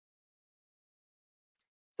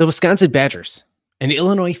The Wisconsin Badgers and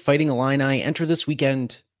Illinois Fighting Illini enter this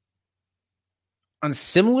weekend on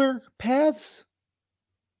similar paths.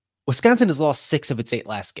 Wisconsin has lost 6 of its 8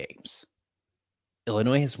 last games.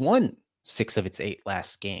 Illinois has won 6 of its 8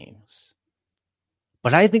 last games.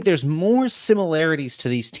 But I think there's more similarities to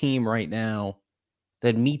these teams right now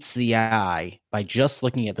than meets the eye by just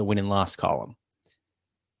looking at the win and loss column.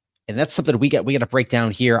 And that's something we got to break down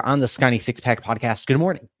here on the Scotty Six Pack podcast. Good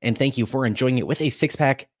morning, and thank you for enjoying it with a six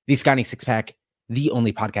pack. The Scotty Six Pack, the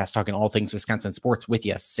only podcast talking all things Wisconsin sports with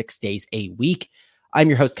you 6 days a week. I'm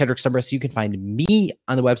your host, Kedrick Stumbris. You can find me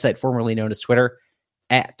on the website formerly known as Twitter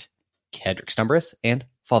at Kedrick Stumbris, and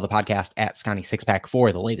follow the podcast at Scotty Six Pack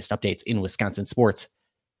for the latest updates in Wisconsin sports.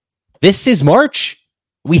 This is March.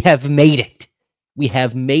 We have made it. We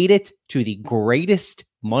have made it to the greatest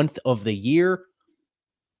month of the year.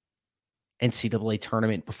 NCAA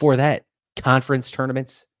tournament. Before that, conference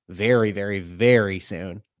tournaments. Very, very, very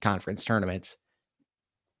soon. Conference tournaments.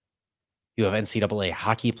 You have NCAA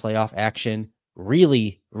hockey playoff action.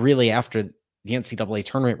 Really, really after the NCAA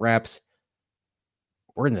tournament wraps,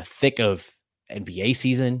 we're in the thick of NBA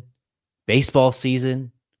season, baseball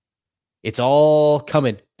season. It's all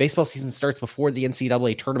coming. Baseball season starts before the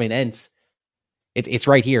NCAA tournament ends. It's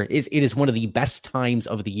right here. It is one of the best times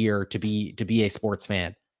of the year to be a sports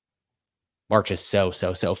fan. March is so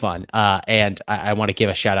fun. And I want to give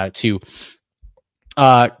a shout out to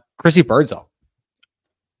Chrissy Birdsall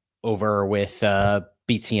over with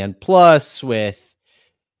BTN Plus, with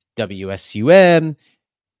WSUM.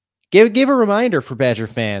 Give a reminder for Badger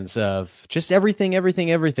fans of just everything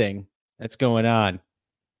that's going on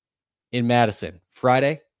in Madison.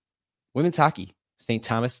 Friday, women's hockey, St.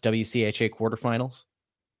 Thomas WCHA quarterfinals.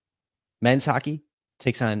 Men's hockey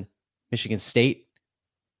takes on Michigan State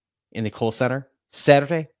in the Kohl Center.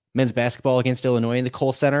 Saturday, men's basketball against Illinois in the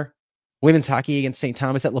Kohl Center. Women's hockey against St.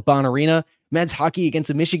 Thomas at LeBon Arena. Men's hockey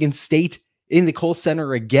against Michigan State in the Kohl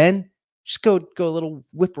Center again. Just go a little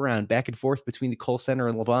whip around back and forth between the Kohl Center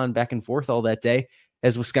and LeBon, back and forth all that day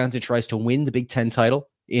as Wisconsin tries to win the Big Ten title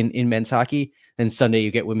in men's hockey. Then Sunday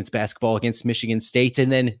you get women's basketball against Michigan State,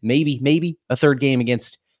 and then maybe a third game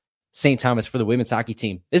against St. Thomas for the women's hockey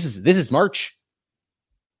team. This is March.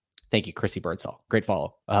 Thank you, Chrissy Birdsall. Great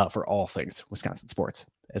follow for all things Wisconsin sports,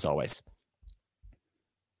 as always.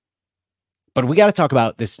 But we got to talk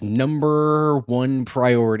about this number one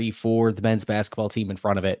priority for the men's basketball team in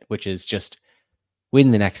front of it, which is just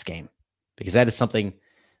win the next game. Because that is something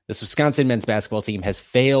this Wisconsin men's basketball team has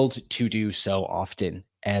failed to do so often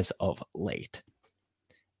as of late.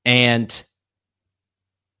 And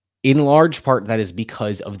in large part, that is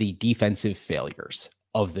because of the defensive failures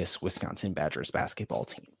of this Wisconsin Badgers basketball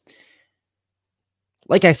team.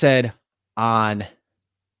 Like I said on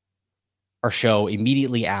our show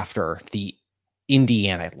immediately after the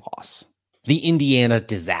Indiana loss, the Indiana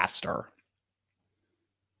disaster,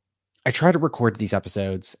 I try to record these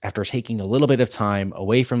episodes after taking a little bit of time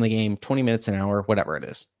away from the game, 20 minutes, an hour, whatever it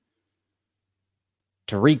is,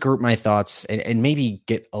 to regroup my thoughts and maybe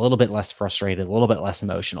get a little bit less frustrated, a little bit less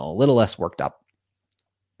emotional, a little less worked up.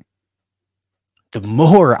 The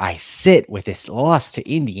more I sit with this loss to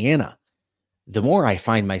Indiana, the more I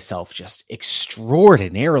find myself just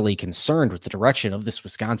extraordinarily concerned with the direction of this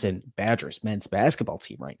Wisconsin Badgers men's basketball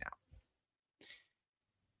team right now.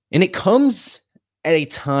 And it comes at a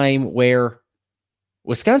time where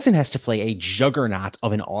Wisconsin has to play a juggernaut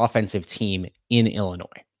of an offensive team in Illinois.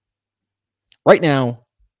 Right now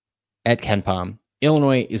at KenPom,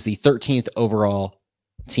 Illinois is the 13th overall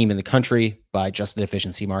team in the country by adjusted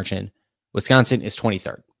efficiency margin. Wisconsin is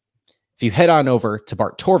 23rd. If you head on over to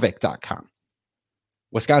barttorvik.com,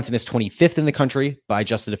 Wisconsin is 25th in the country by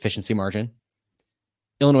adjusted efficiency margin.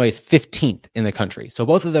 Illinois is 15th in the country. So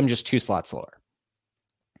both of them just 2 slots lower.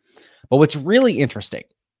 But what's really interesting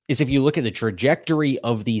is if you look at the trajectory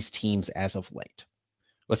of these teams as of late.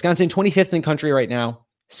 Wisconsin 25th in the country right now,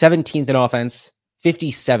 17th in offense,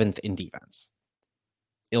 57th in defense.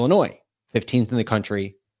 Illinois 15th in the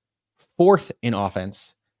country, 4th in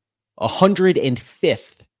offense,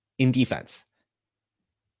 105th in defense.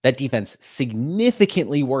 That defense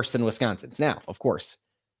significantly worse than Wisconsin's. Now, of course,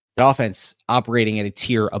 the offense operating at a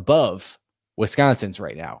tier above Wisconsin's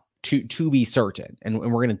right now, to be certain. And we're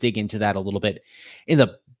going to dig into that a little bit in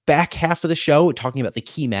the back half of the show, talking about the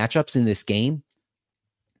key matchups in this game.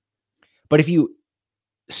 But if you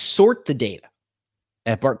sort the data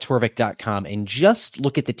at barttorvik.com and just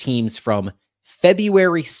look at the teams from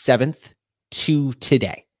February 7th to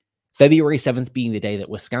today, February 7th being the day that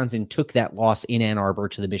Wisconsin took that loss in Ann Arbor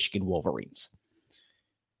to the Michigan Wolverines.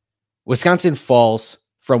 Wisconsin falls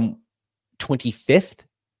from 25th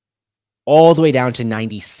all the way down to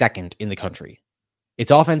 92nd in the country.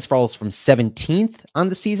 Its offense falls from 17th on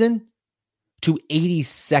the season to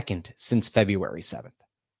 82nd since February 7th.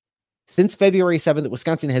 Since February 7th,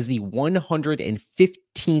 Wisconsin has the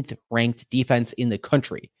 115th ranked defense in the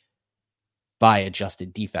country by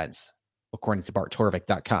adjusted defense, according to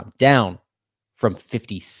BartTorvik.com, down from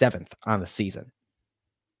 57th on the season.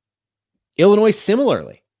 Illinois,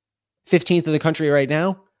 similarly, 15th in the country right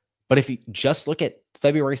now, but if you just look at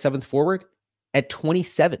February 7th forward, at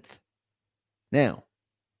 27th. Now,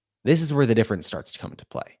 this is where the difference starts to come into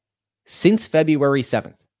play. Since February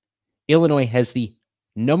 7th, Illinois has the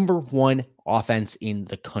number one offense in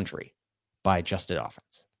the country by adjusted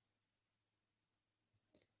offense.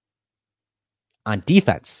 On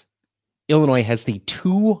defense, Illinois has the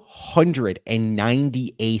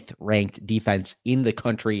 298th ranked defense in the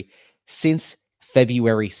country since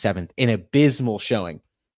February 7th, an abysmal showing.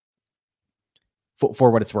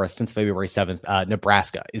 For what it's worth, since February 7th,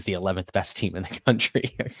 Nebraska is the 11th best team in the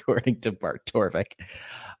country, according to Bart Torvik.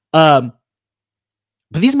 But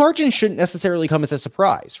these margins shouldn't necessarily come as a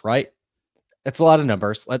surprise, right? It's a lot of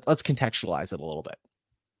numbers. Let's contextualize it a little bit.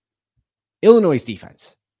 Illinois'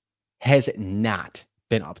 defense has not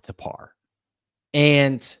been up to par.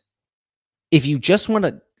 And if you just want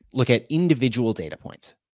to look at individual data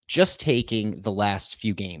points, just taking the last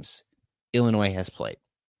few games Illinois has played.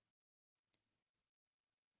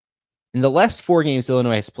 In the last 4 games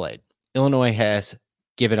Illinois has played, Illinois has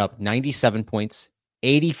given up 97 points,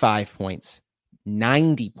 85 points,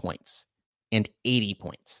 90 points, and 80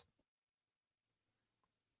 points.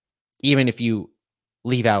 Even if you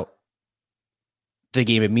leave out the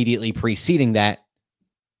game immediately preceding that,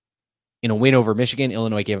 in a win over Michigan,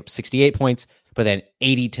 Illinois gave up 68 points, but then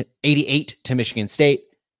 88 to Michigan State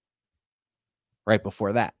right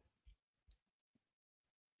before that.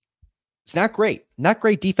 It's not great. Not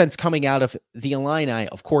great defense coming out of the Illini.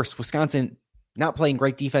 Of course, Wisconsin not playing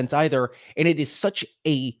great defense either. And it is such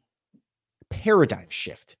a paradigm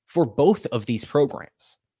shift for both of these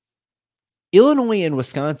programs. Illinois and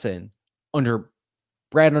Wisconsin, under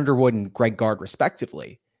Brad Underwood and Greg Gard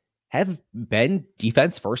respectively, have been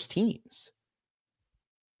defense first teams.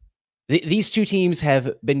 These two teams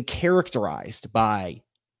have been characterized by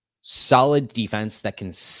solid defense that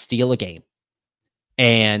can steal a game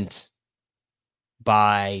and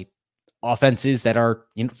by offenses that are,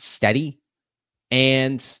 steady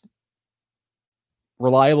and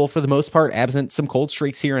reliable for the most part, absent some cold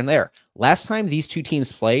streaks here and there. Last time these two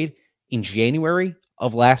teams played in January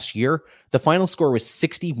of last year, the final score was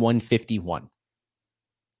 61-51.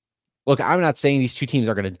 Look, I'm not saying these two teams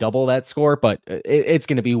are going to double that score, but it's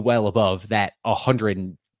going to be well above that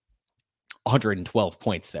 112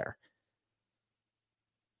 points there.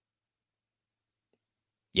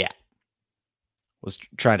 Yeah. Was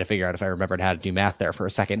trying to figure out if I remembered how to do math there for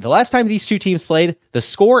a second. The last time these two teams played, the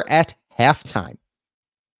score at halftime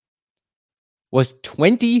was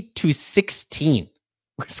 20-16.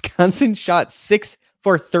 Wisconsin shot 6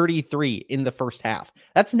 for 33 in the first half.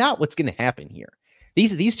 That's not what's going to happen here.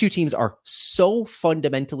 These two teams are so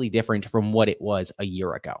fundamentally different from what it was a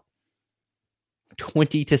year ago.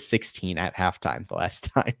 20-16 at halftime the last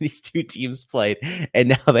time these two teams played, and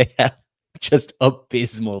now they have just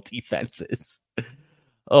abysmal defenses.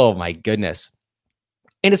 Oh my goodness.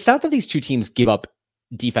 And it's not that these two teams give up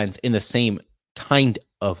defense in the same kind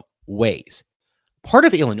of ways. Part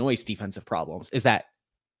of Illinois' defensive problems is that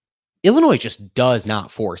Illinois just does not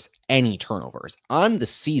force any turnovers. On the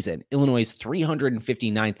season, Illinois is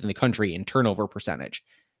 359th in the country in turnover percentage.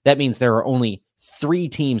 That means there are only 3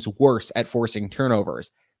 teams worse at forcing turnovers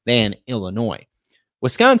than Illinois.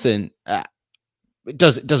 Wisconsin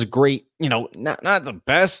does a great, not the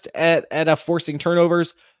best at forcing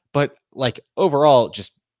turnovers, but like overall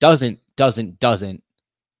just doesn't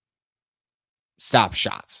stop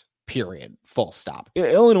shots. Period. Full stop.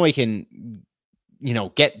 Illinois can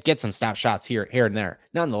get some stop shots here and there.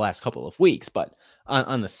 Not in the last couple of weeks, but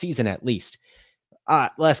on the season at least.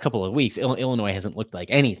 Last couple of weeks, Illinois hasn't looked like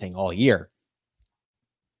anything all year.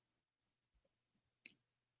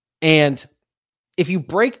 And if you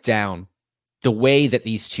break down the way that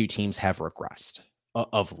these two teams have regressed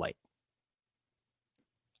of late,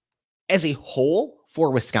 as a whole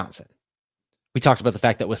for Wisconsin, we talked about the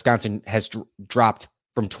fact that Wisconsin has dropped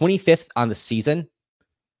from 25th on the season.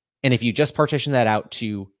 And if you just partition that out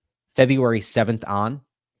to February 7th on,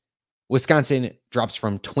 Wisconsin drops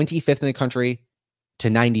from 25th in the country to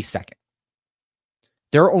 92nd.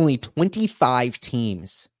 There are only 25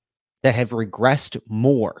 teams that have regressed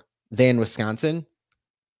more than Wisconsin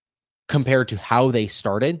compared to how they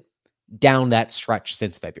started down that stretch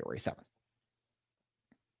since February 7th.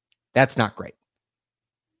 That's not great.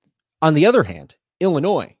 On the other hand,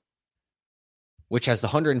 Illinois, which has the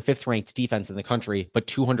 105th ranked defense in the country, but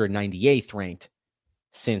 298th ranked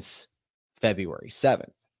since February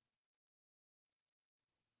 7th.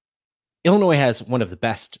 Illinois has one of the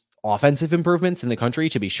best offensive improvements in the country,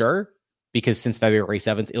 to be sure, because since February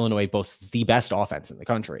 7th, Illinois boasts the best offense in the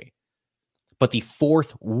country, but the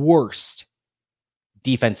fourth worst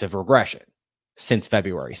defensive regression since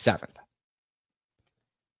February 7th.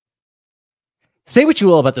 Say what you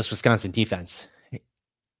will about this Wisconsin defense.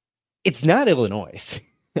 It's not Illinois'.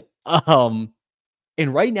 And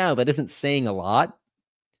right now, that isn't saying a lot,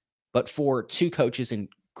 but for two coaches in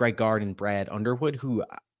Greg Gard and Brad Underwood, who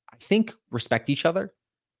I think respect each other,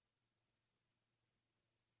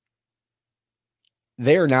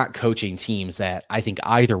 they're not coaching teams that I think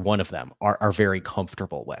either one of them are very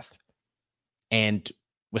comfortable with. And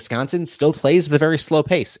Wisconsin still plays with a very slow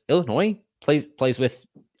pace. Illinois plays with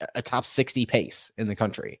a top 60 pace in the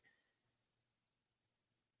country.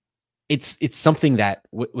 It's something that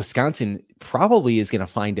Wisconsin probably is going to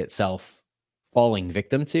find itself falling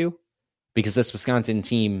victim to, because this Wisconsin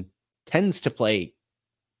team tends to play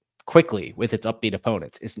quickly with its upbeat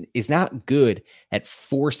opponents, is not good at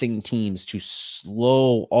forcing teams to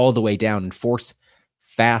slow all the way down and force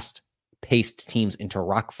fast-paced teams into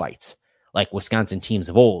rock fights like Wisconsin teams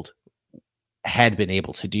of old had been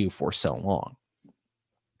able to do for so long.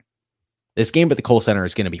 This game at the Kohl Center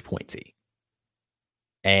is going to be pointy.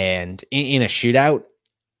 And in a shootout,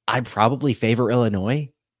 I'd probably favor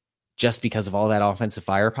Illinois just because of all that offensive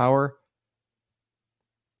firepower.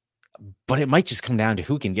 But it might just come down to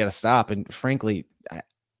who can get a stop. And frankly,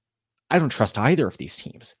 I don't trust either of these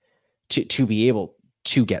teams to be able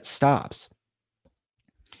to get stops.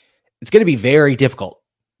 It's going to be very difficult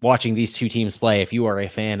watching these two teams play if you are a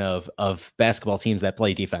fan of basketball teams that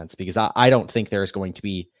play defense, because I don't think there's going to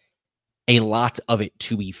be a lot of it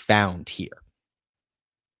to be found here.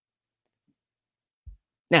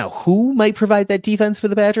 Now, who might provide that defense for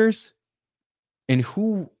the Badgers? And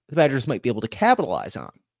who the Badgers might be able to capitalize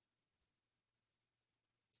on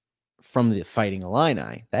from the Fighting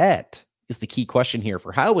Illini? That is the key question here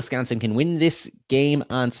for how Wisconsin can win this game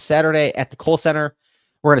on Saturday at the Kohl Center.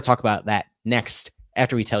 We're going to talk about that next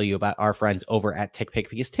after we tell you about our friends over at TickPick,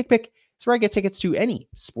 because TickPick is where I get tickets to any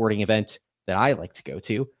sporting event that I like to go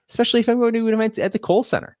to, especially if I'm going to an event at the Kohl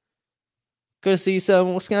Center. Go see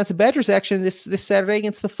some Wisconsin Badgers action this Saturday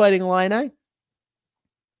against the Fighting Illini.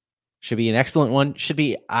 Should be an excellent one. Should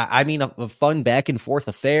be, a fun back and forth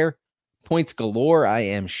affair. Points galore, I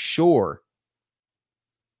am sure.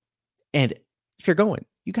 And if you're going,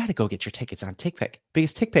 you got to go get your tickets on TickPick,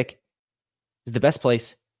 because TickPick is the best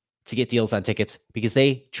place to get deals on tickets, because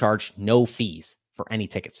they charge no fees for any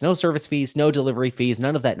tickets. No service fees, no delivery fees,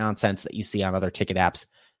 none of that nonsense that you see on other ticket apps.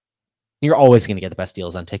 You're always going to get the best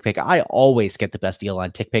deals on TickPick. I always get the best deal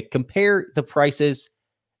on TickPick. Compare the prices,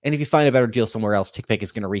 and if you find a better deal somewhere else, TickPick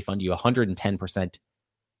is going to refund you 110%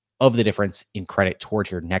 of the difference in credit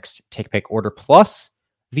toward your next TickPick order. Plus,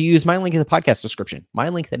 if you use my link in the podcast description, my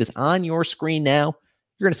link that is on your screen now,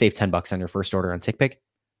 you're going to save $10 on your first order on TickPick.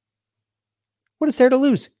 What is there to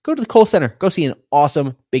lose? Go to the Kohl Center. Go see an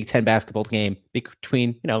awesome Big Ten basketball game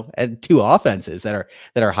between, two offenses that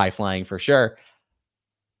are high flying for sure.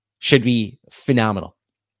 Should be phenomenal.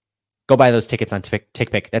 Go buy those tickets on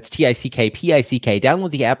TickPick. That's TickPick.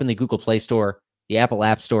 Download the app in the Google Play Store, the Apple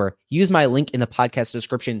App Store. Use my link in the podcast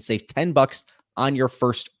description. Save $10 on your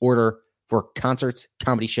first order for concerts,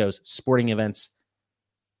 comedy shows, sporting events,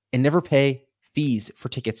 and never pay fees for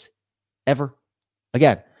tickets ever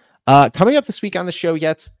again. Coming up this week on the show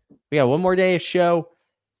yet, we got one more day of show.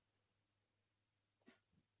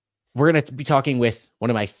 We're going to be talking with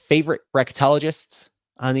one of my favorite bracketologists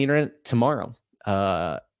on the internet tomorrow.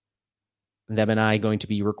 Them and I going to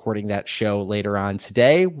be recording that show later on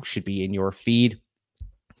today. Should be in your feed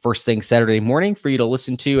first thing Saturday morning for you to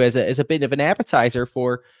listen to as a bit of an appetizer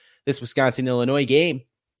for this Wisconsin-Illinois game.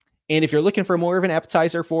 And if you're looking for more of an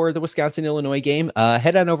appetizer for the Wisconsin-Illinois game,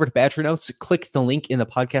 head on over to Badger Notes. Click the link in the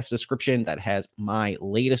podcast description that has my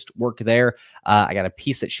latest work there. I got a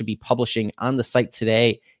piece that should be publishing on the site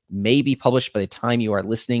today, may be published by the time you are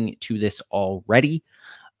listening to this already,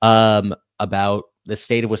 about the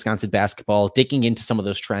state of Wisconsin basketball, digging into some of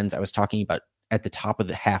those trends I was talking about at the top of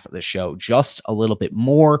the half of the show, just a little bit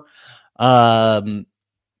more.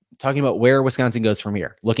 Talking about where Wisconsin goes from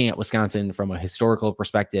here, looking at Wisconsin from a historical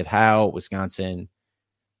perspective, how Wisconsin,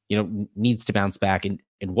 needs to bounce back and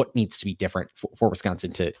what needs to be different for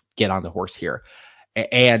Wisconsin to get on the horse here.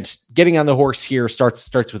 And getting on the horse here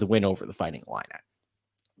starts with a win over the Fighting Illini.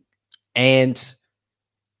 And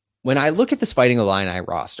when I look at this Fighting Illini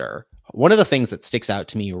roster, one of the things that sticks out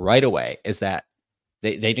to me right away is that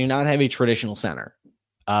they do not have a traditional center.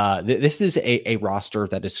 This is a roster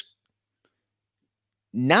that is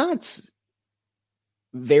not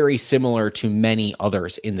very similar to many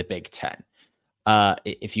others in the Big Ten.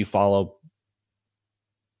 If you follow,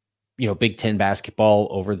 Big Ten basketball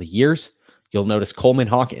over the years, you'll notice Coleman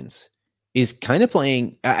Hawkins is kind of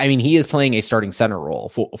playing. I mean, he is playing a starting center role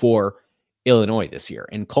for Illinois this year,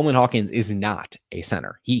 and Coleman Hawkins is not a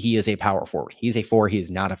center. He is a power forward. He's a 4. He is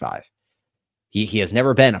not a 5. He has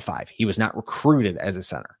never been a 5. He was not recruited as a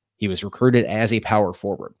center. He was recruited as a power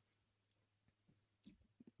forward.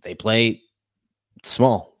 They play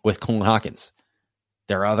small with Coleman Hawkins.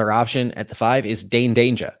 Their other option at the 5 is Dane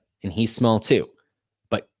Danger, and he's small too.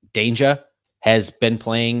 But Danger has been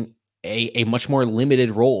playing a much more limited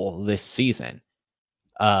role this season.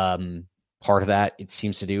 Part of that, it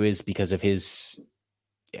seems to do, is because of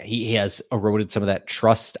he has eroded some of that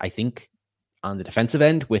trust, I think, on the defensive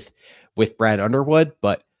end with Brad Underwood,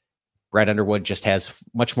 but Brad Underwood just has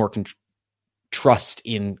much more trust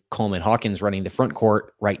in Coleman Hawkins running the front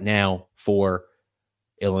court right now for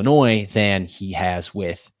Illinois than he has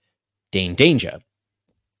with Dane Danger.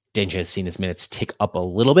 Danger has seen his minutes tick up a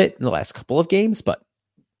little bit in the last couple of games, but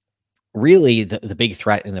really the big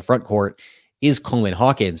threat in the front court is Coleman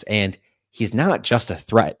Hawkins, and he's not just a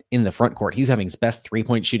threat in the front court. He's having his best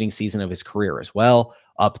 3-point shooting season of his career as well,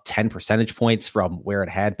 up 10 percentage points from where it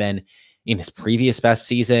had been in his previous best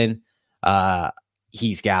season.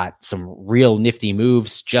 He's got some real nifty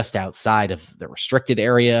moves just outside of the restricted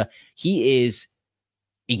area. He is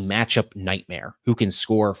a matchup nightmare who can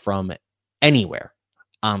score from anywhere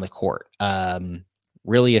on the court.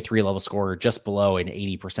 Really a 3-level scorer, just below an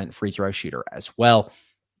 80% free throw shooter as well.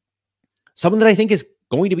 Someone that I think is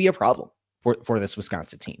going to be a problem for this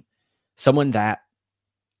Wisconsin team. Someone that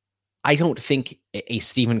I don't think a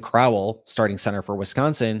Steven Crowell, starting center for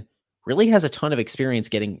Wisconsin, really has a ton of experience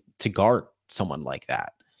getting to guard someone like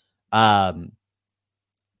that.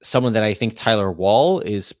 Someone that I think Tyler Wall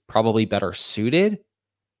is probably better suited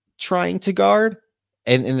trying to guard.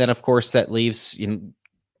 And then, of course, that leaves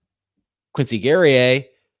Quincy Guerrier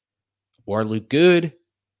or Luke Good.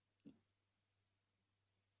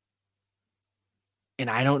 And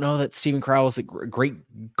I don't know that Steven Crowell is a great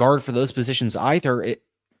guard for those positions either.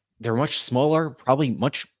 They're much smaller, probably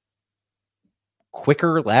much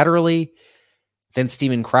quicker laterally than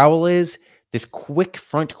Steven Crowell is. This quick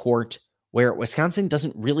front court where Wisconsin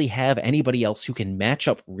doesn't really have anybody else who can match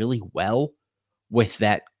up really well with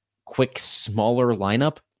that quick, smaller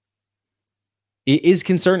lineup, it is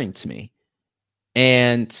concerning to me.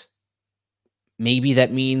 And maybe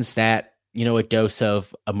that means that, a dose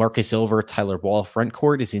of a Marcus Silver, Tyler Wall front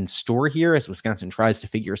court is in store here as Wisconsin tries to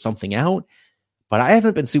figure something out. But I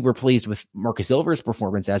haven't been super pleased with Marcus Silver's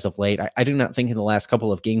performance as of late. I do not think in the last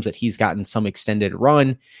couple of games that he's gotten some extended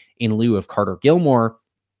run in lieu of Carter Gilmore.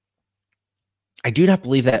 I do not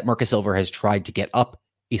believe that Marcus Silver has tried to get up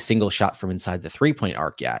a single shot from inside the 3-point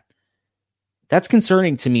arc yet. That's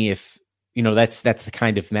concerning to me if, that's the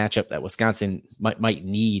kind of matchup that Wisconsin might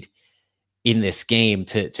need in this game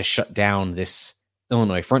to shut down this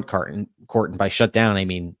Illinois front court. And by shut down, I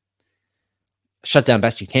mean, shut down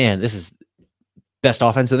best you can. This is best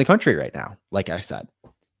offense in the country right now. Like I said,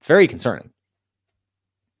 it's very concerning.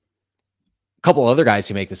 A couple other guys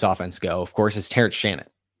who make this offense go, of course, is Terrence Shannon.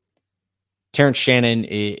 Terrence Shannon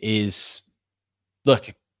is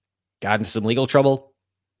got into some legal trouble.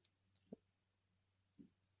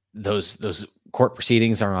 Those court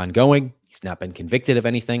proceedings are ongoing. He's not been convicted of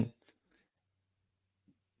anything.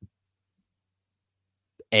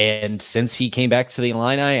 And since he came back to the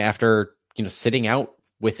Illini after, sitting out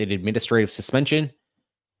with an administrative suspension,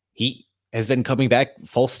 he has been coming back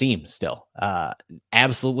full steam still.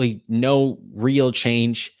 Absolutely no real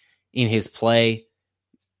change in his play.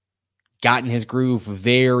 Gotten his groove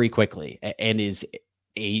very quickly and is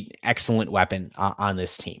an excellent weapon on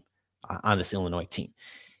this team, on this Illinois team.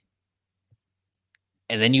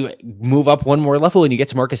 And then you move up one more level and you get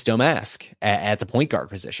to Marcus Domask at the point guard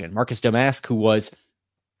position. Marcus Domask, who was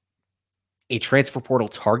a transfer portal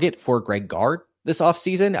target for Greg Gard this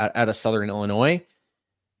offseason out of Southern Illinois.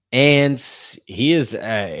 And he is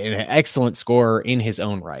an excellent scorer in his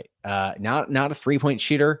own right. Not a 3-point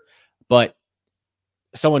shooter, but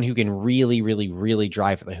someone who can really, really, really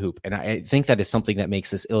drive the hoop. And I think that is something that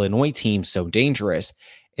makes this Illinois team so dangerous,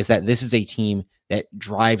 is that this is a team that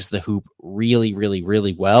drives the hoop really, really,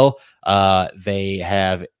 really well. They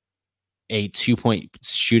have a 2-point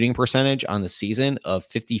shooting percentage on the season of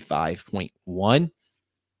 55.1.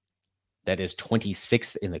 That is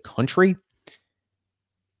 26th in the country.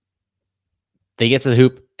 they get to the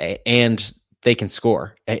hoop and they can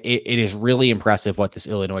score. It is really impressive what this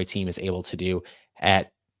Illinois team is able to do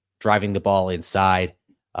at driving the ball inside.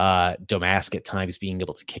 Domask at times being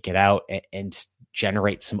able to kick it out and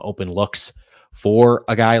generate some open looks for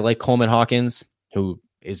a guy like Coleman Hawkins, who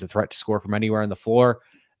is a threat to score from anywhere on the floor.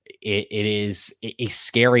 It is a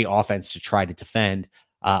scary offense to try to defend.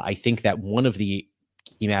 I think that one of the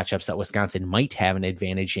key matchups that Wisconsin might have an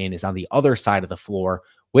advantage in is on the other side of the floor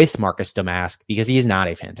with Marcus Domask, because he is not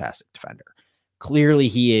a fantastic defender. Clearly,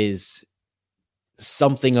 he is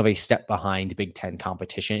something of a step behind Big Ten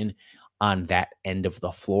competition on that end of the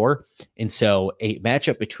floor. And so a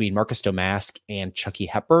matchup between Marcus Domask and Chucky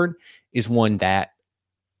Hepburn is one that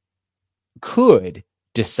could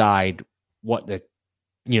decide what the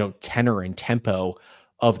tenor and tempo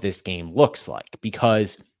of this game looks like.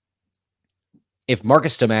 Because if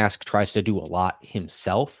Marcus Domask tries to do a lot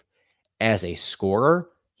himself as a scorer,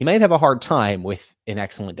 he might have a hard time with an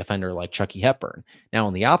excellent defender like Chucky Hepburn. Now,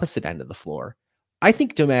 on the opposite end of the floor, I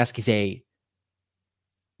think Domask is a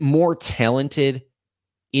more talented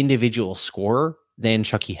individual scorer than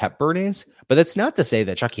Chucky Hepburn is, but that's not to say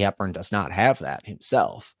that Chucky Hepburn does not have that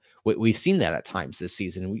himself. We've seen that at times this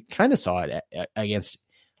season. We kind of saw it against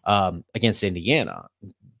Indiana.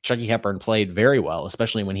 Chucky Hepburn played very well,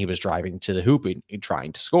 especially when he was driving to the hoop and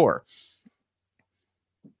trying to score.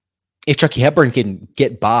 If Chucky Hepburn can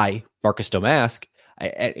get by Marcus Domask,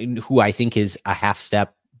 who I think is a half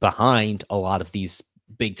step behind a lot of these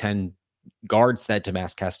Big Ten guards that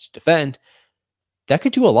Domask has to defend, that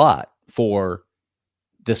could do a lot for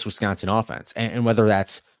this Wisconsin offense. And whether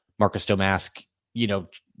that's Marcus Domask,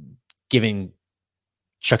 giving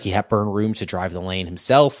Chucky Hepburn room to drive the lane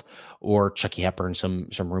himself, or Chucky Hepburn some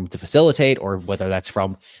room to facilitate, or whether that's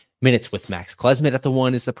from minutes with Max Klesmit at the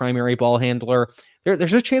one as the primary ball handler,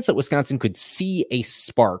 there's a chance that Wisconsin could see a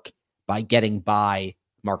spark by getting by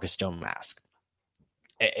Marcus Domask,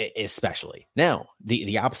 especially. Now,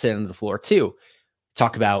 the opposite end of the floor, too.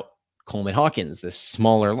 Talk about Coleman Hawkins, this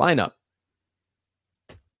smaller lineup.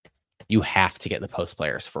 You have to get the post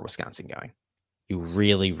players for Wisconsin going. You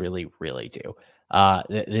really, really, really do.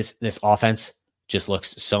 This offense just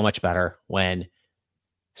looks so much better when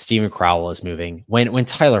Steven Crowell is moving, when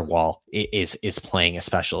Tyler Wall is playing,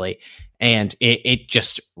 especially. And it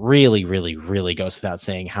just really, really, really goes without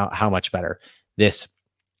saying how much better this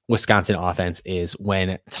Wisconsin offense is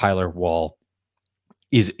when Tyler Wall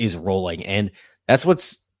is rolling. And that's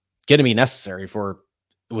what's going to be necessary for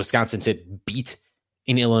Wisconsin to beat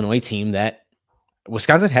an Illinois team that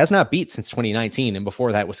Wisconsin has not beat since 2019. And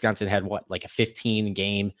before that, Wisconsin had like a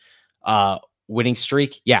 15-game winning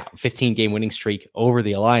streak? Yeah, 15-game winning streak over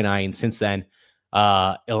the Illini. And since then,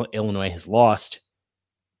 Illinois has lost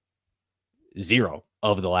 0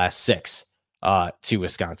 of the last 6 to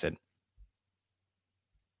Wisconsin.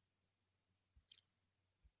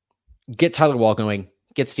 Get Tyler Wall going.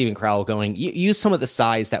 Get Steven Crowell going. Use some of the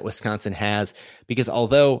size that Wisconsin has, because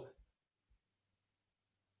although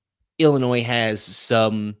Illinois has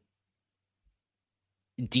some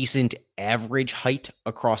decent average height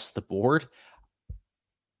across the board,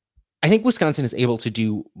 I think Wisconsin is able to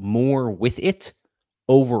do more with it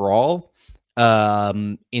overall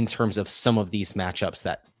in terms of some of these matchups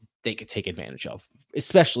that they could take advantage of,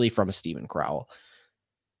 especially from a Steven Crowell.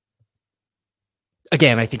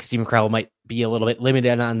 Again, I think Steven Crowell might be a little bit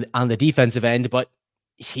limited on the defensive end, but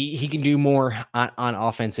he can do more on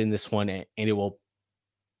offense in this one, and it will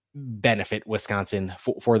benefit Wisconsin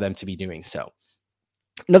for them to be doing so.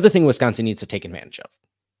 Another thing Wisconsin needs to take advantage of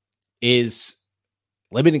is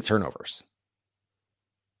limiting turnovers.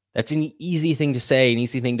 That's an easy thing to say, an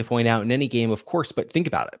easy thing to point out in any game, of course, but think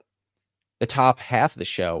about it. The top half of the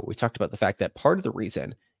show, we talked about the fact that part of the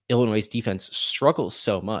reason Illinois' defense struggles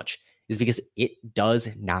so much is because it does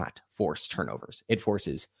not force turnovers. It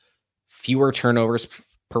forces fewer turnovers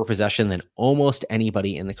per possession than almost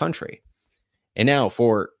anybody in the country. And now,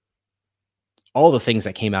 for all the things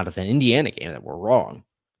that came out of the Indiana game that were wrong,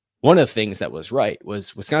 one of the things that was right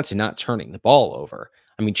was Wisconsin not turning the ball over.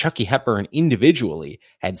 I mean, Chucky Hepburn individually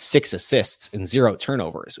had 6 assists and 0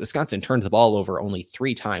 turnovers. Wisconsin turned the ball over only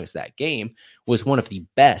 3 times that game, was one of the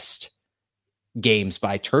best games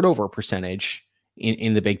by turnover percentage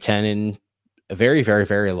in the Big Ten in a very, very,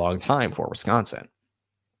 very long time for Wisconsin.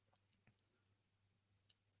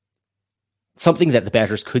 Something that the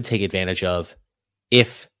Badgers could take advantage of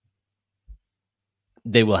if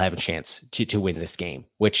they will have a chance to win this game,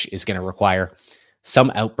 which is going to require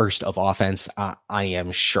some outburst of offense, I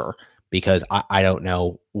am sure, because I don't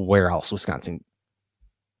know where else Wisconsin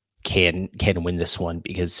can win this one,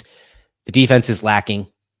 because the defense is lacking.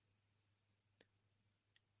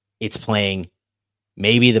 It's playing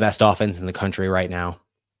maybe the best offense in the country right now.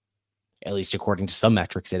 At least according to some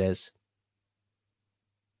metrics, it is.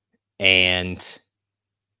 And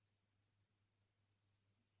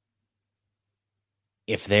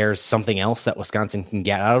if there's something else that Wisconsin can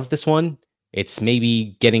get out of this one, it's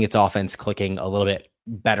maybe getting its offense clicking a little bit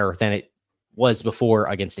better than it was before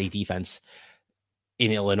against a defense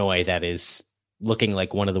in Illinois that is looking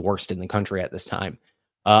like one of the worst in the country at this time.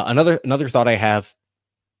 Another thought I have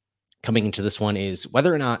coming into this one is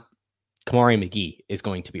whether or not Kamari McGee is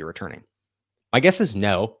going to be returning. My guess is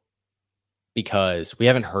no, because we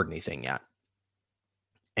haven't heard anything yet.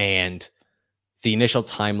 And the initial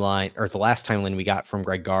timeline, or the last timeline we got from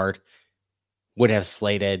Greg Gard, would have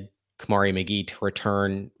slated Kamari McGee to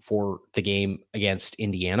return for the game against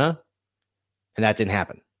Indiana, and that didn't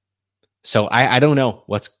happen. So I don't know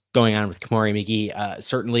what's going on with Kamari McGee.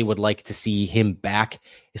 Certainly would like to see him back,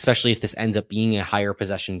 especially if this ends up being a higher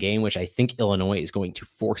possession game, which I think Illinois is going to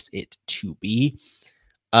force it to be.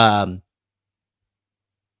 But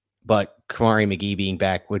Kamari McGee being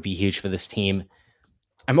back would be huge for this team.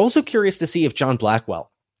 I'm also curious to see if John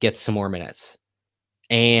Blackwell gets some more minutes.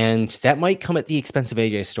 And that might come at the expense of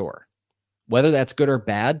AJ Storr. Whether that's good or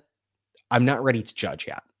bad, I'm not ready to judge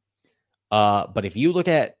yet. But if you look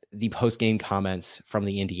at the post-game comments from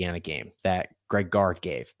the Indiana game that Greg Gard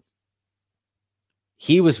gave,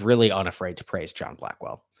 he was really unafraid to praise John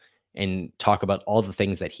Blackwell and talk about all the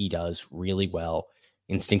things that he does really well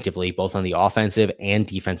instinctively, both on the offensive and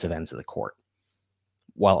defensive ends of the court,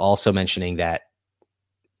 while also mentioning that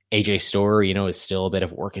AJ Storr, is still a bit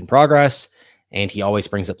of work in progress, and he always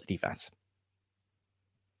brings up the defense.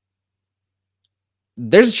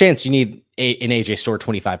 There's a chance you need an AJ Storr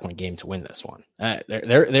 25-point game to win this one.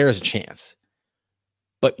 There is a chance.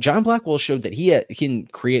 But John Blackwell showed that he can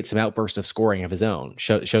create some outbursts of scoring of his own.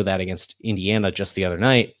 Showed that against Indiana just the other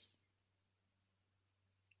night.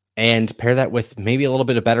 And pair that with maybe a little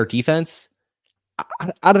bit of better defense.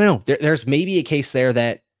 I don't know. There's maybe a case there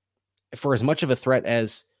that for as much of a threat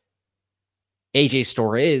as AJ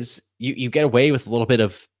Storr is, you get away with a little bit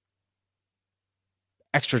of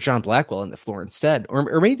extra John Blackwell on the floor instead.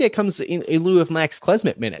 Or maybe that comes in lieu of Max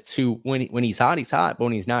Klesmit minutes, who when he's hot, but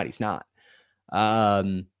when he's not, he's not.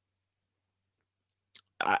 I'm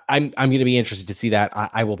going to be interested to see that.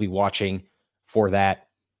 I will be watching for that.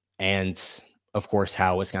 And of course,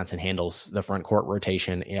 how Wisconsin handles the front court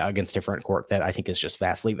rotation against a front court that I think is just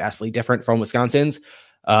vastly, vastly different from Wisconsin's.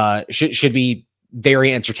 Should be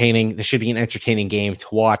very entertaining. This should be an entertaining game to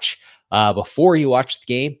watch. Before you watch the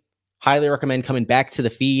game, highly recommend coming back to the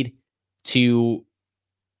feed to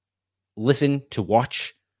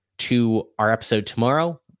watch to our episode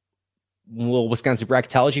tomorrow. Little Wisconsin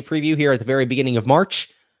bracketology preview here at the very beginning of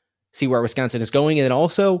March. See where Wisconsin is going, and then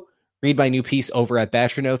also read my new piece over at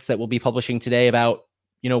Bachelor Notes that we'll be publishing today about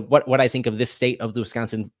what I think of this state of the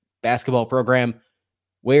Wisconsin basketball program,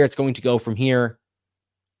 where it's going to go from here,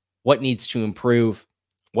 what needs to improve,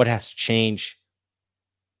 what has to change,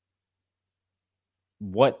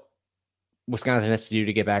 what Wisconsin has to do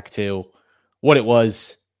to get back to what it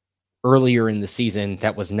was earlier in the season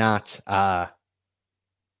that was not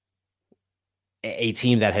a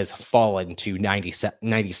team that has fallen to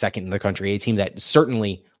 92nd in the country, a team that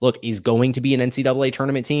certainly, is going to be an NCAA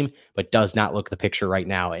tournament team, but does not look the picture right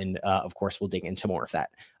now. And of course, we'll dig into more of that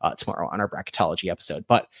tomorrow on our bracketology episode.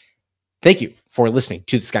 But thank you for listening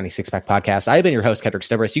to the Scotty Sixpack podcast. I've been your host, Kendrick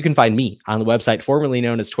Stubbris. You can find me on the website formerly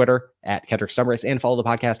known as Twitter at Kendrick Stubbris, and follow the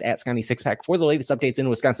podcast at Scotty Sixpack for the latest updates in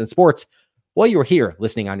Wisconsin sports. While you're here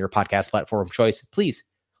listening on your podcast platform of choice, please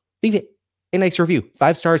leave it a nice review.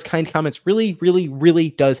 5 stars, kind comments really, really, really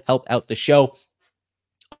does help out the show.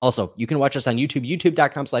 Also, you can watch us on YouTube,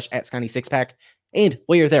 youtube.com/@Scotty6pack. And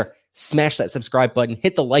while you're there, smash that subscribe button,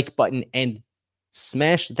 hit the like button, and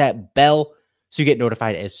smash that bell so you get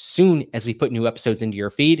notified as soon as we put new episodes into your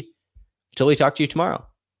feed. Until we talk to you tomorrow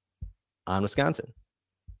on Wisconsin.